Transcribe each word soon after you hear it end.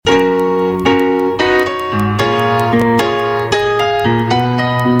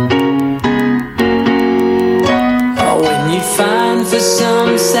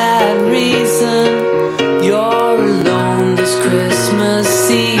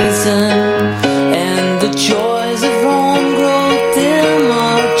season, and the joys of home grow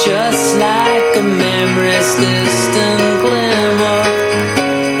dimmer, just like a memory's distant glimmer.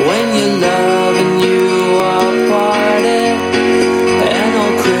 When you love and you are parted, and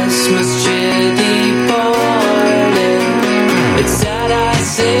on Christmas cheer departed. It's sad I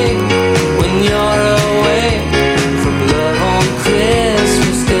say when you're away from love on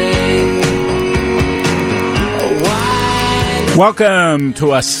Christmas Day. Welcome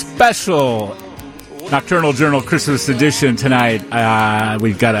to a special Nocturnal Journal Christmas edition tonight.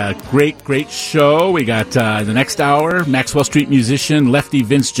 We've got a great show. We got the next hour, Maxwell Street musician Lefty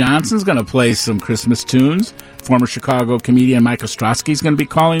Vince Johnson's going to play some Christmas tunes. Former Chicago comedian Mike Ostrowski is going to be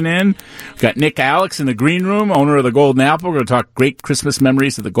calling in. We've got Nick Alex in the green room, owner of the Golden Apple. We're going to talk great Christmas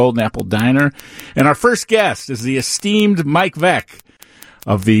memories of the Golden Apple Diner. And our first guest is the esteemed Mike Veeck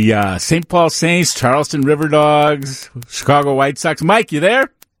of the St. Paul Saints, Charleston River Dogs, Chicago White Sox. Mike, you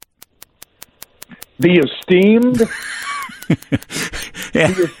there? The esteemed? Yeah.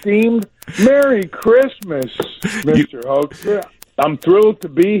 The esteemed? Merry Christmas, Mr. Hoekstra. I'm thrilled to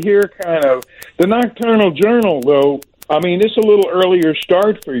be here, kind of. The Nocturnal Journal, though, I mean, it's a little earlier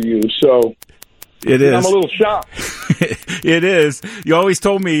start for you, so It is. I'm a little shocked. It is. You always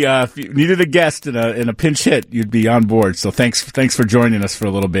told me if you needed a guest in a pinch hit, you'd be on board. So thanks for joining us for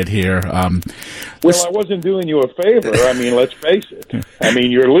a little bit here. Well, I wasn't doing you a favor. I mean, let's face it. I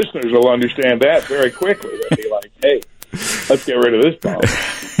mean, your listeners will understand that very quickly. They'll be like, hey, let's get rid of this problem.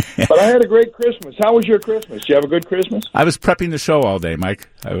 But I had a great Christmas. How was your Christmas? Did you have a good Christmas? I was prepping the show all day, Mike.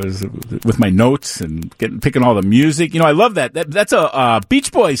 I was with my notes and picking all the music. You know, I love that. That's a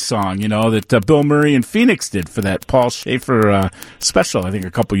Beach Boys song, you know, that Bill Murray and Phoenix did for that Paul Schaefer special, I think, a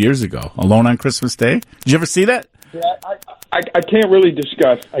couple years ago. Alone on Christmas Day. Did you ever see that? Yeah, I can't really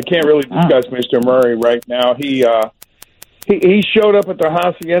discuss. Mr. Murray right now. He showed up at the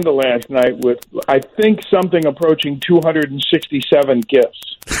Hacienda last night with, I think, something approaching 267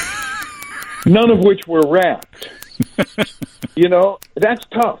 gifts, none of which were wrapped. You know, that's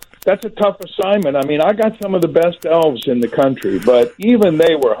tough. That's a tough assignment. I mean, I got some of the best elves in the country, but even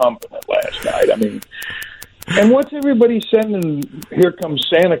they were humping it last night. I mean, and what's everybody sending Here Comes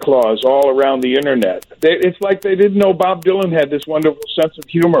Santa Claus all around the internet? It's like they didn't know Bob Dylan had this wonderful sense of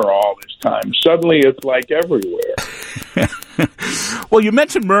humor all this time. Suddenly it's like everywhere. Well, you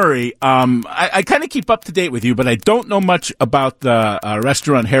mentioned Murray. I kind of keep up to date with you, but I don't know much about the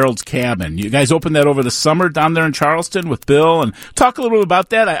restaurant Harold's Cabin. You guys opened that over the summer down there in Charleston with Bill, and talk a little bit about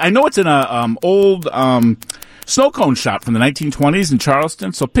that. I know it's in a old snow cone shop from the 1920s in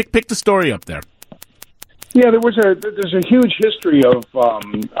Charleston, so pick the story up there. Yeah, there's a huge history of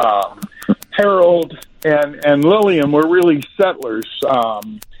Harold and Lillian were really settlers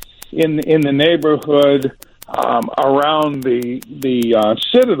in the neighborhood around the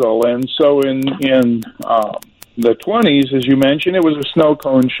Citadel, and so in the 20s, as you mentioned, it was a snow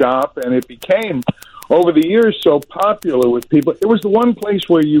cone shop, and it became over the years so popular with people. It was the one place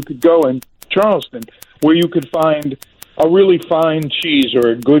where you could go in Charleston where you could find a really fine cheese or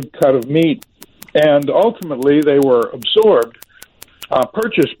a good cut of meat. And ultimately, they were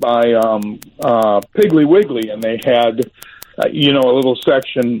purchased by Piggly Wiggly, and they had, a little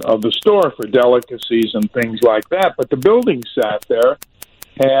section of the store for delicacies and things like that. But the building sat there,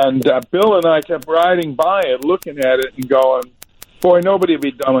 and Bill and I kept riding by it, looking at it and going, boy, nobody would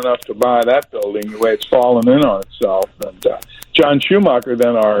be dumb enough to buy that building the way it's fallen in on itself. And John Schumacher,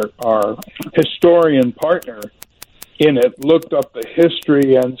 then our historian partner in it, looked up the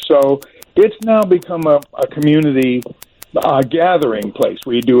history, and so it's now become a community gathering place.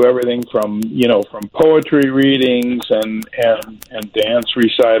 We do everything from poetry readings and dance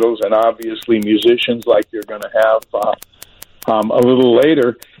recitals, and obviously musicians like you're going to have a little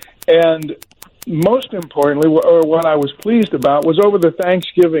later. And most importantly, or what I was pleased about, was over the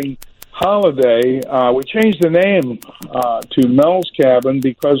Thanksgiving holiday, we changed the name to Mel's Cabin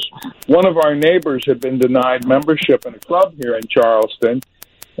because one of our neighbors had been denied membership in a club here in Charleston.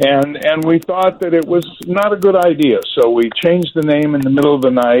 And we thought that it was not a good idea, so we changed the name in the middle of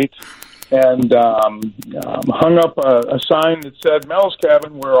the night and hung up a sign that said Mel's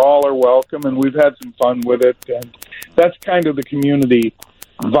Cabin, where all are welcome, and we've had some fun with it. And that's kind of the community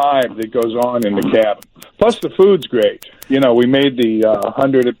vibe that goes on in the cabin. Plus, the food's great. You know, we made the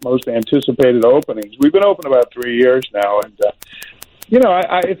 100 most anticipated openings. We've been open about 3 years now, and,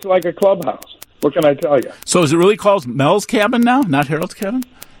 it's like a clubhouse. What can I tell you? So is it really called Mel's Cabin now, not Harold's Cabin?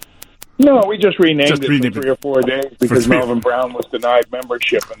 No, we just renamed it for 3 or 4 days because Melvin Brown was denied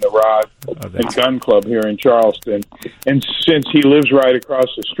membership in the Rod and Gun Club here in Charleston. And since he lives right across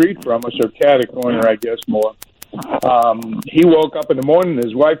the street from us, or cat a corner, I guess, more, He woke up in the morning,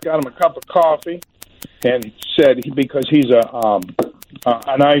 his wife got him a cup of coffee, and said, because he's an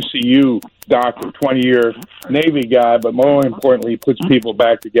ICU doctor, 20-year Navy guy, but more importantly, he puts people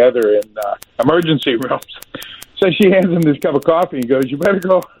back together in emergency rooms. So she hands him this cup of coffee and goes, "You better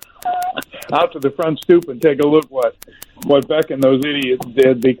go out to the front stoop and take a look what Veeck and those idiots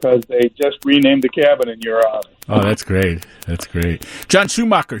did, because they just renamed the cabin in your honor." Oh, that's great. That's great. John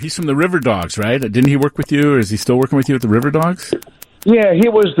Schumacher, he's from the River Dogs, right? Didn't he work with you, or is he still working with you at the River Dogs? Yeah, he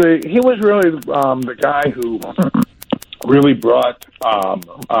was really the guy who really brought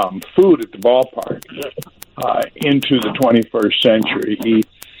food at the ballpark into the 21st century.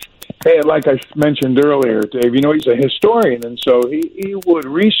 Like I mentioned earlier, Dave, he's a historian, and so he would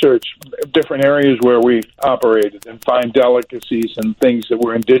research different areas where we operated and find delicacies and things that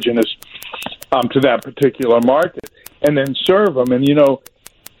were indigenous to that particular market, and then serve them. And,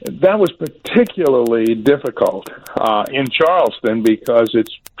 that was particularly difficult in Charleston because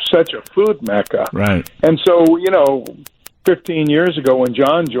it's such a food mecca. Right. And so, 15 years ago when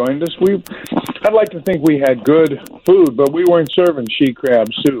John joined us, I'd like to think we had good food, but we weren't serving she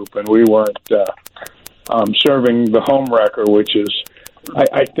crab soup, and we weren't serving the home wrecker, which is,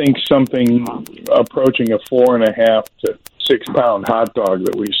 I think, something approaching a 4.5 to 6 pound hot dog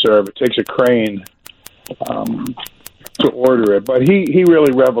that we serve. It takes a crane to order it, but he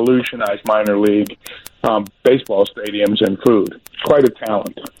really revolutionized minor league baseball stadiums and food. Quite a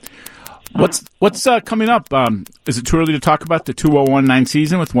talent. What's coming up? Is it too early to talk about the 2019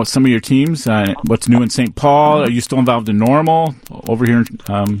 season with some of your teams? What's new in St. Paul? Are you still involved in Normal over here in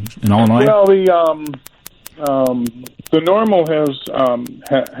Illinois? Well, the Normal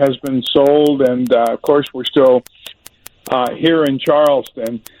has been sold, and of course we're still here in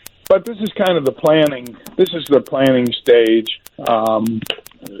Charleston. But this is kind of the planning. This is the planning stage.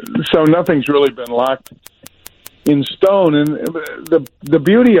 So nothing's really been locked in stone. And the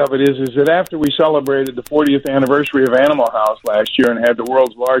beauty of it is that after we celebrated the 40th anniversary of Animal House last year and had the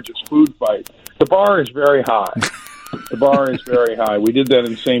world's largest food fight, the bar is very high. The bar is very high. We did that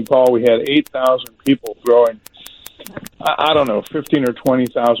in St. Paul. We had 8,000 people throwing, I don't know, 15 or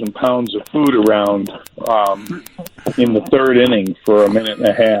 20,000 pounds of food around in the third inning for a minute and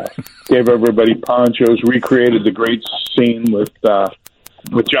a half. Gave everybody ponchos, recreated the great scene with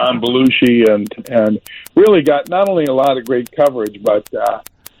John Belushi, and really got not only a lot of great coverage, but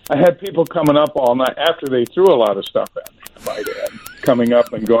I had people coming up all night after they threw a lot of stuff at me, I might add, coming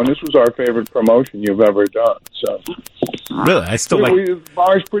up and going, "This was our favorite promotion you've ever done." So, really, I still the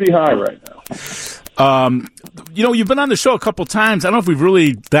bar's pretty high right now. You've been on the show a couple times. I don't know if we've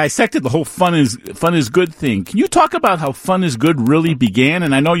really dissected the whole fun is good thing. Can you talk about how Fun is Good really began?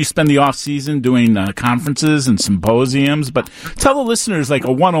 And I know you spend the off season doing conferences and symposiums, but tell the listeners like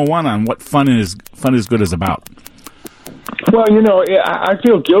a 101 on what Fun is Good is about. Well, I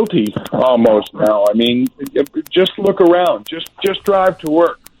feel guilty almost now. I mean, just look around. Just drive to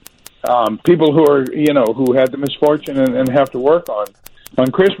work. People who are, who had the misfortune and have to work on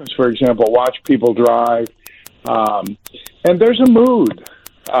Christmas, for example, watch people drive. And there's a mood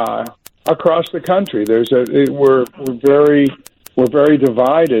across the country. We're very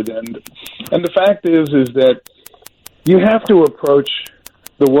divided, and the fact is that you have to approach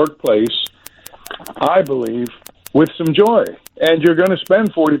the workplace, I believe, with some joy, and you're going to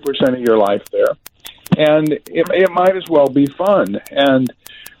spend 40% of your life there, and it might as well be fun. And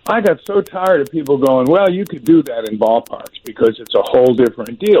I got so tired of people going, "Well, you could do that in ballparks because it's a whole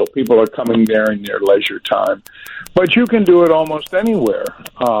different deal. People are coming there in their leisure time, but you can do it almost anywhere."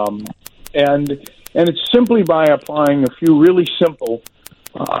 And it's simply by applying a few really simple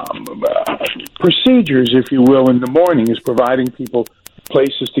procedures, if you will, in the morning, is providing people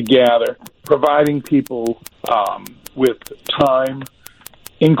places to gather, providing people with time,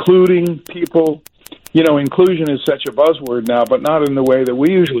 including people. Inclusion is such a buzzword now, but not in the way that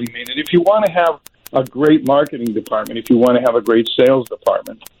we usually mean it. If you want to have a great marketing department, if you want to have a great sales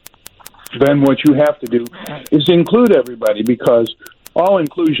department, then what you have to do is include everybody, because all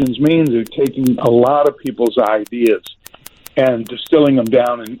inclusions means is taking a lot of people's ideas and distilling them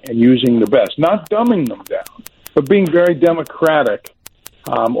down and using the best, not dumbing them down, but being very democratic,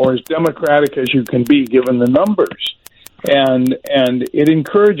 or as democratic as you can be given the numbers. And it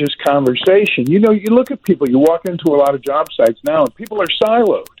encourages conversation. You look at people, you walk into a lot of job sites now, and people are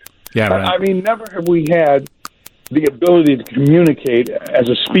siloed. Yeah, right. I mean, never have we had the ability to communicate as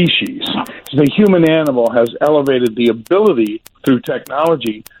a species. The human animal has elevated the ability through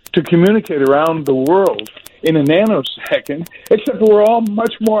technology to communicate around the world in a nanosecond, except we're all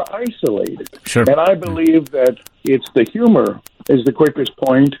much more isolated. Sure. And I believe that it's the humor is the quickest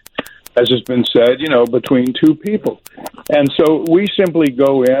point as has been said, between two people. And so we simply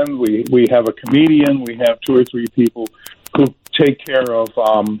go in, we have a comedian, we have two or three people who take care of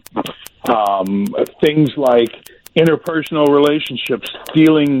things like interpersonal relationships,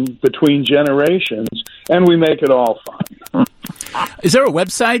 dealing between generations, and we make it all fun. Is there a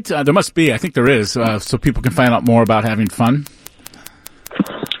website? There must be. I think there is, so people can find out more about having fun.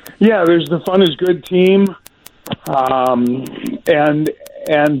 Yeah, there's the Fun is Good team,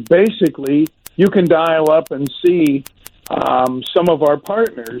 and basically you can dial up and see some of our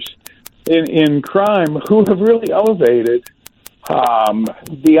partners in crime who have really elevated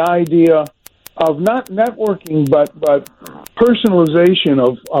the idea of not networking but personalization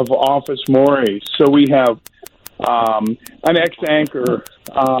of office mores. So we have an ex-anchor,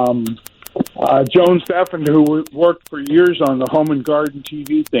 Joan Stephan, who worked for years on the Home and Garden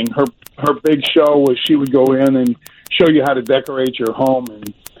TV thing. Her big show was she would go in and show you how to decorate your home,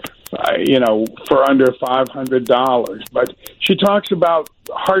 and for under $500. But she talks about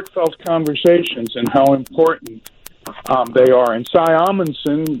heartfelt conversations and how important they are. And Cy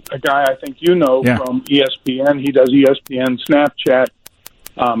Amundsen, a guy I think from ESPN, he does ESPN Snapchat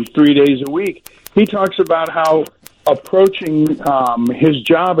 3 days a week. He talks about how approaching his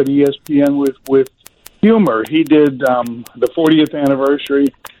job at ESPN with humor. He did the 40th anniversary,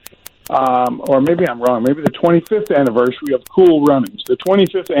 or maybe I'm wrong, maybe the 25th anniversary of Cool Runnings, the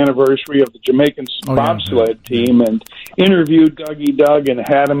 25th anniversary of the Jamaican bobsled team, and interviewed Dougie Doug and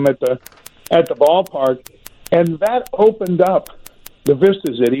had him at the ballpark. And that opened up the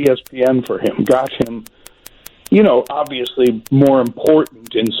vistas at ESPN for him, got him, obviously more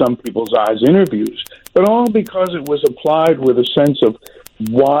important in some people's eyes interviews, but all because it was applied with a sense of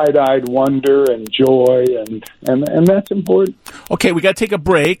wide-eyed wonder and joy, and that's important. Okay, we got to take a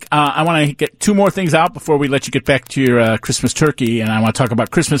break. I want to get two more things out before we let you get back to your Christmas turkey, and I want to talk about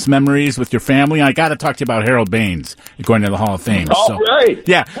Christmas memories with your family. And I got to talk to you about Harold Baines going to the Hall of Fame. All right.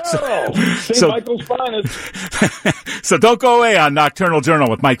 Yeah. St. Michael's finest. So don't go away on Nocturnal Journal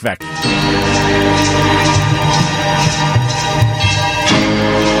with Mike Veeck.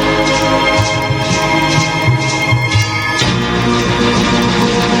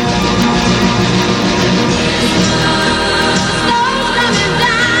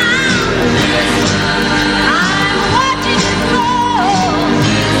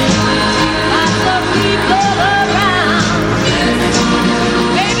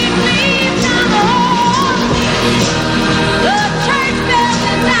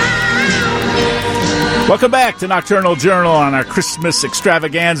 Welcome back to Nocturnal Journal on our Christmas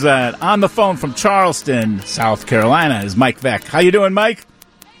extravaganza. And on the phone from Charleston, South Carolina, is Mike Veeck. How you doing, Mike?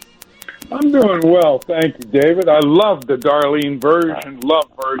 I'm doing well, thank you, David. I love the Darlene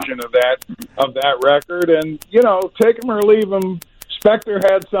version of that record, and take them or leave them. Spector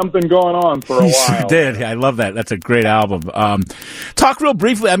had something going on for a while. He sure did. Yeah, I love that. That's a great album. Talk real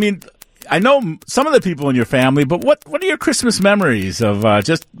briefly. I mean, I know some of the people in your family, but what are your Christmas memories of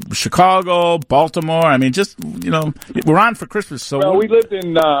just Chicago, Baltimore? I mean, just, we're on for Christmas. So we lived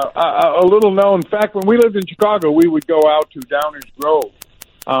in a little known fact. When we lived in Chicago, we would go out to Downers Grove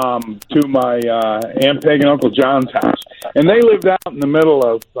to my Aunt Peg and Uncle John's house. And they lived out in the middle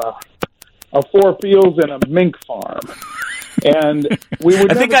of four fields and a mink farm. And we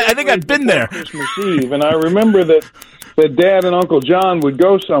would I think I've been there. Christmas Eve, and I remember that Dad and Uncle John would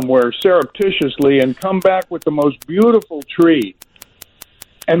go somewhere surreptitiously and come back with the most beautiful tree,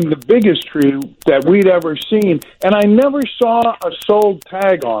 and the biggest tree that we'd ever seen. And I never saw a sold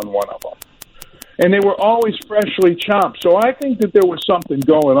tag on one of them, and they were always freshly chopped. So I think that there was something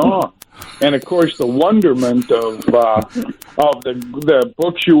going on. And of course, the wonderment of the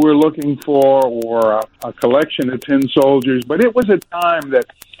books you were looking for, or a collection of tin soldiers. But it was a time that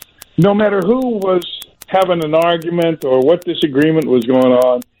no matter who was having an argument or what disagreement was going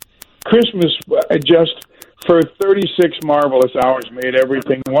on, Christmas just for 36 marvelous hours made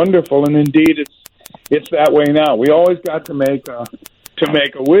everything wonderful. And indeed, it's that way now. We always got to make a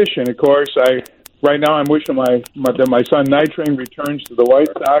wish, and of course, right now I'm wishing that my son Night Train returns to the White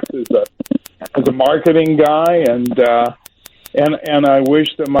Sox as a marketing guy, and I wish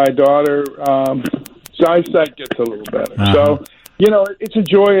that my daughter eyesight gets a little better. Uh-huh. So. It's a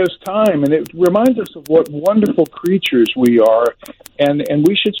joyous time, and it reminds us of what wonderful creatures we are, and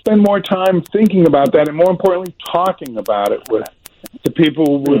we should spend more time thinking about that, and more importantly, talking about it with the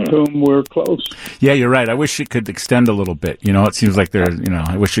people with whom we're close. Yeah, you're right. I wish it could extend a little bit. It seems like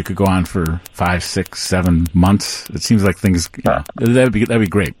I wish it could go on for 5, 6, 7 months. It seems like things, that'd be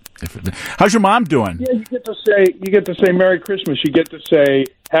great. How's your mom doing? Yeah, you get to say Merry Christmas. You get to say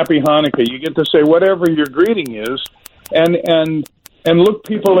Happy Hanukkah. You get to say whatever your greeting is. And and look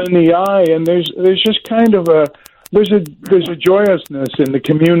people in the eye, and there's just kind of there's a joyousness in the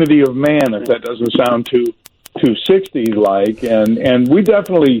community of man, if that doesn't sound too 60s like, and we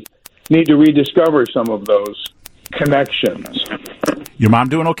definitely need to rediscover some of those connections. Your mom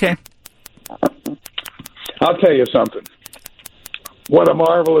doing okay? I'll tell you something. What a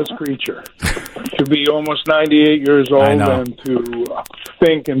marvelous creature to be almost 98 years old and to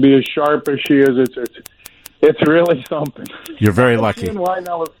think and be as sharp as she is. It's really something. You're very lucky. She and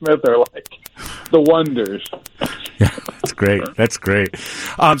Lionel Smith are like the wonders. Yeah, that's great. That's great.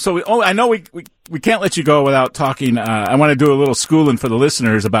 So I know we can't let you go without talking. I want to do a little schooling for the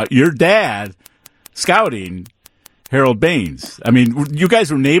listeners about your dad scouting Harold Baines. I mean, you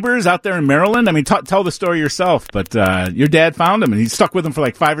guys were neighbors out there in Maryland. I mean, tell the story yourself. But your dad found him, and he stuck with him for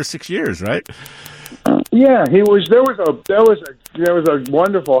like 5 or 6 years, right? Yeah, he was. There was a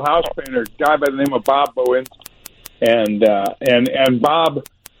wonderful house painter guy by the name of Bob Bowen, and Bob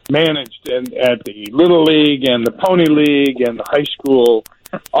managed at the Little League and the Pony League and the high school,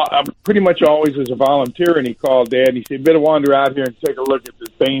 pretty much always as a volunteer. And he called Dad and he said, "Better wander out here and take a look at this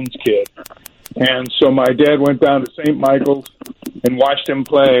Baines kid." And so my dad went down to St. Michael's and watched him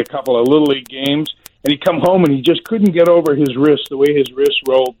play a couple of Little League games. And he'd come home and he just couldn't get over his wrist, the way his wrist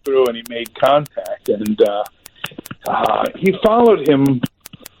rolled through, and he made contact. And he followed him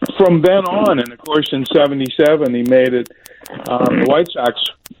from then on. And, of course, in 77, he made it the White Sox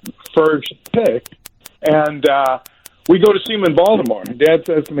first pick. And we go to see him in Baltimore. And Dad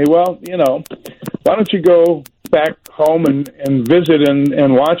says to me, "Well, why don't you go back home and visit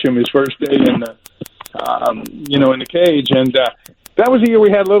and watch him his first day in the, in the cage." And that was the year we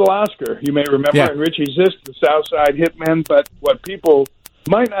had Little Oscar. You may remember Richie Zisk, the Southside Hitmen. But what people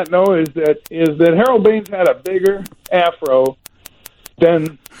might not know is that Harold Baines had a bigger afro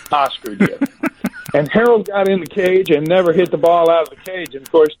than Oscar did. And Harold got in the cage and never hit the ball out of the cage. And,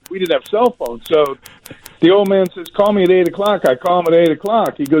 of course, we didn't have cell phones. So the old man says, "Call me at 8 o'clock. I call him at 8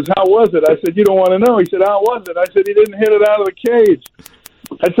 o'clock. He goes, "How was it?" I said, "You don't want to know." He said, "How was it?" I said, "He didn't hit it out of the cage."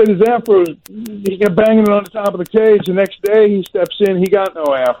 I said, "His afro, he kept banging it on the top of the cage. The next day he steps in, he got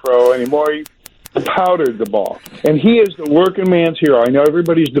no afro anymore. He powdered the ball." And he is the working man's hero. I know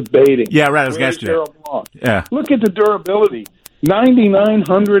everybody's debating. Yeah, right. I was going to Harold belong. Yeah. Look at the durability.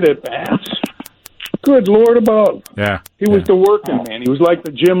 9,900 at bats. Good Lord above. Yeah. He was the working man. He was like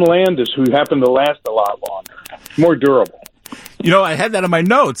the Jim Landis, who happened to last a lot longer. More durable. I had that in my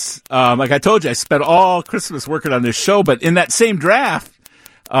notes. Like I told you, I spent all Christmas working on this show, but in that same draft,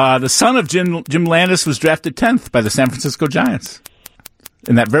 the son of Jim Landis was drafted 10th by the San Francisco Giants.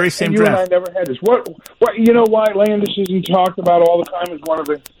 In that very same draft. And I never had this. What? You know why Landis isn't talked about all the time as one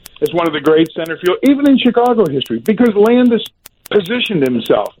of the great center field, even in Chicago history? Because Landis positioned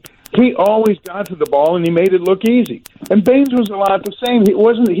himself. He always got to the ball and he made it look easy. And Baines was a lot the same.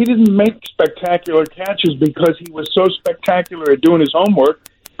 He didn't make spectacular catches because he was so spectacular at doing his homework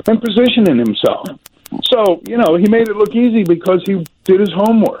and positioning himself. So, he made it look easy because he did his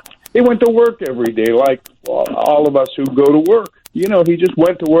homework. He went to work every day like all of us who go to work. He just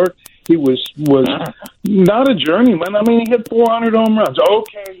went to work. He was not a journeyman. I mean, he hit 400 home runs.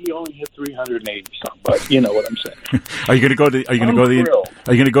 Okay, he only hit 380 something, but you know what I'm saying. Are you going to go to? Are you going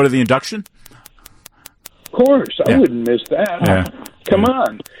to go to the induction? Of course, I wouldn't miss that. Yeah. Come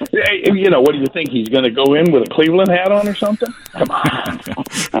on. What do you think? He's going to go in with a Cleveland hat on or something? Come on.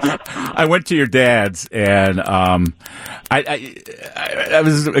 I went to your dad's, and I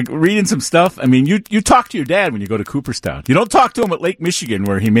was reading some stuff. I mean, you talk to your dad when you go to Cooperstown. You don't talk to him at Lake Michigan,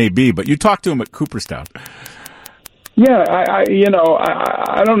 where he may be, but you talk to him at Cooperstown. Yeah,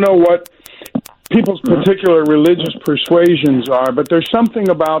 I don't know what people's particular religious persuasions are, but there's something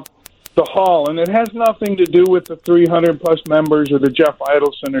about the hall, and it has nothing to do with the 300-plus members or the Jeff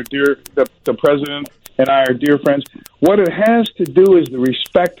Idelson or the president and I are dear friends. What it has to do is the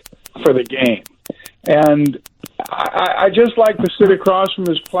respect for the game. And I just like to sit across from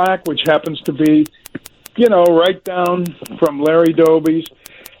his plaque, which happens to be, right down from Larry Doby's.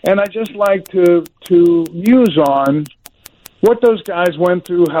 And I just like to muse on what those guys went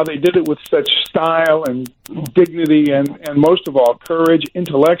through, how they did it with such style and dignity and most of all, courage,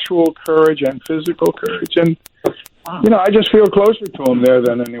 intellectual courage and physical courage. And, I just feel closer to him there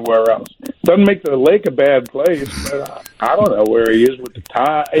than anywhere else. Doesn't make the lake a bad place, but I don't know where he is with the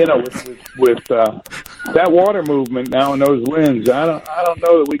tide, with that water movement now and those winds. I don't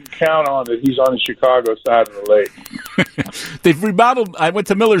know that we can count on that he's on the Chicago side of the lake. They've remodeled. I went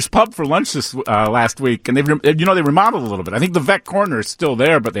to Miller's Pub for lunch this last week, and they remodeled a little bit. I think the Veeck corner is still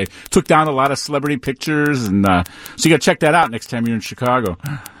there, but they took down a lot of celebrity pictures, and so you got to check that out next time you're in Chicago.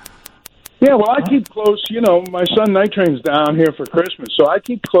 Yeah, well, I keep close. My son Night Train's down here for Christmas, so I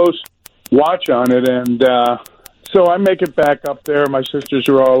keep close watch on it, and so I make it back up there. My sisters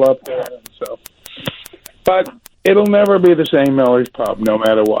are all up there, and so. But it'll never be the same Miller's Pub, no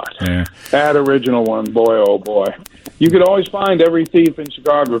matter what. Yeah. That original one, boy, oh boy. You could always find every thief in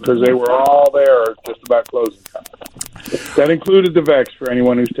Chicago because they were all there just about closing time. That included the Veeck, for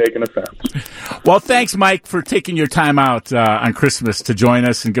anyone who's taken offense. Well, thanks, Mike, for taking your time out on Christmas to join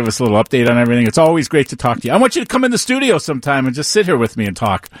us and give us a little update on everything. It's always great to talk to you. I want you to come in the studio sometime and just sit here with me and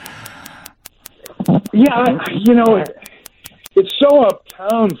talk. Yeah, it's so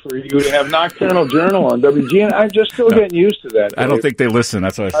uptown for you to have Nocturnal Journal on WGN. I'm just still getting used to that. I don't think they listen.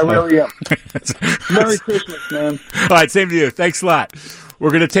 That's what I really am. Merry Christmas, man. All right, same to you. Thanks a lot.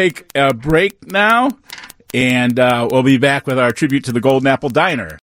 We're going to take a break now, and we'll be back with our tribute to the Golden Apple Diner.